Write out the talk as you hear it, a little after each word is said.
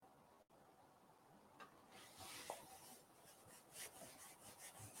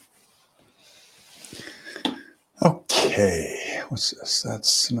Okay, what's this?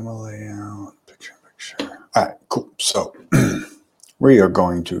 That's cinema layout, picture. All right, cool. So we are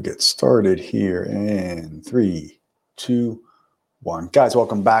going to get started here in 3, 2, 1. Guys,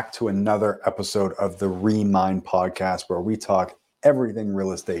 welcome back to another episode of the R.E Mind Podcast, where we talk everything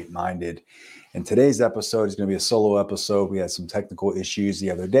real estate minded. And today's episode is going to be a solo episode. We had some technical issues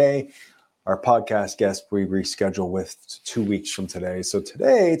the other day. Our podcast guest we rescheduled with 2 weeks from today. So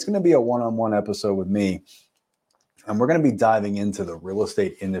today it's going to be a one-on-one episode with me. And we're going to be diving into the real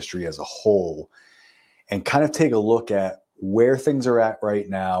estate industry as a whole and kind of take a look at where things are at right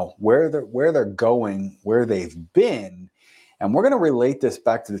now, where they're going, where they've been. And we're going to relate this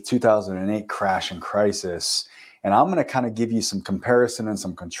back to the 2008 crash and crisis. And I'm going to kind of give you some comparison and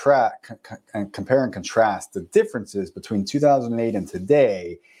some compare and contrast the differences between 2008 and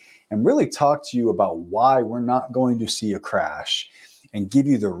today, and really talk to you about why we're not going to see a crash, and give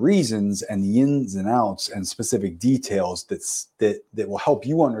you the reasons and the ins and outs and specific details that will help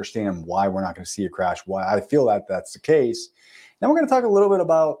you understand why we're not going to see a crash, why I feel that that's the case. Then we're going to talk a little bit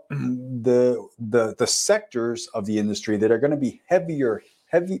about the sectors of the industry that are going to be they're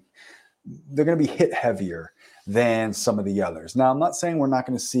going to be hit heavier than some of the others. Now, I'm not saying we're not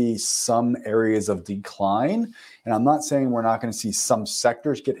going to see some areas of decline, and I'm not saying we're not going to see some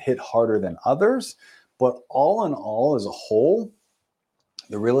sectors get hit harder than others, but all in all, as a whole,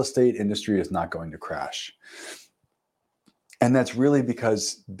 the real estate industry is not going to crash. And that's really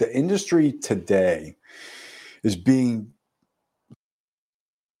because the industry today is being